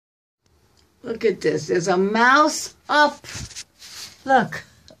Look at this. There's a mouse up. Look.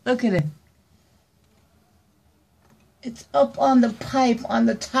 Look at it. It's up on the pipe on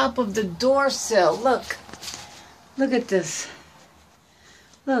the top of the door sill. Look. Look at this.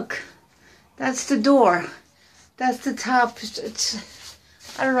 Look. That's the door. That's the top.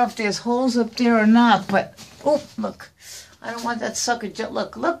 I don't know if there's holes up there or not, but oh, look. I don't want that sucker.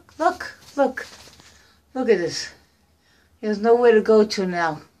 Look, look, look, look. Look at this. There's nowhere to go to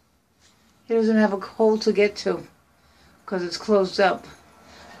now. He doesn't have a hole to get to because it's closed up.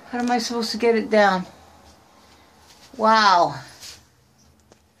 How am I supposed to get it down? Wow.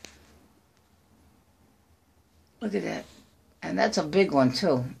 Look at that. And that's a big one,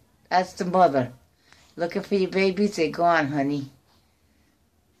 too. That's the mother. Looking for your babies? They're gone, honey.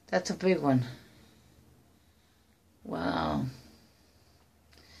 That's a big one. Wow.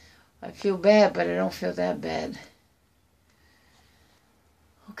 I feel bad, but I don't feel that bad.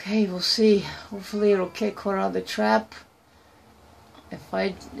 Okay, we'll see. Hopefully it'll get caught on the trap. If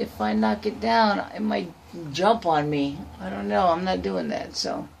I knock it down, it might jump on me. I don't know. I'm not doing that,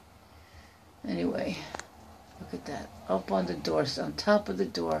 so. Anyway, look at that. Up on the door, so on top of the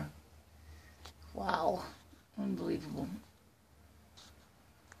door. Wow. Unbelievable.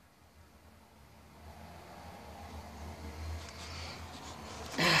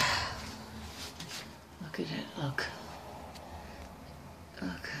 Look at it. Look.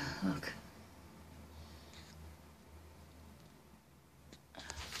 Look. Look.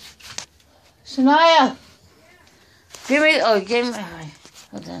 Shania! Give me... Oh, give me...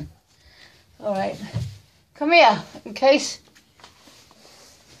 Hold on. All right. Come here, in case...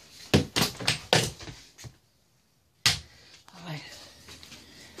 All right.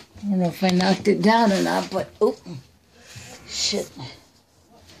 I don't know if I knocked it down or not, but... Oh, shit.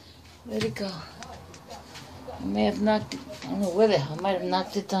 Where'd it go? I may have knocked it... I don't know where the hell. I might have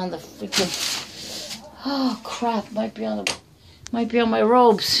knocked it down the freaking... Oh, crap. Might be on my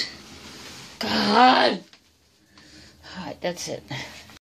robes. God. All right, that's it.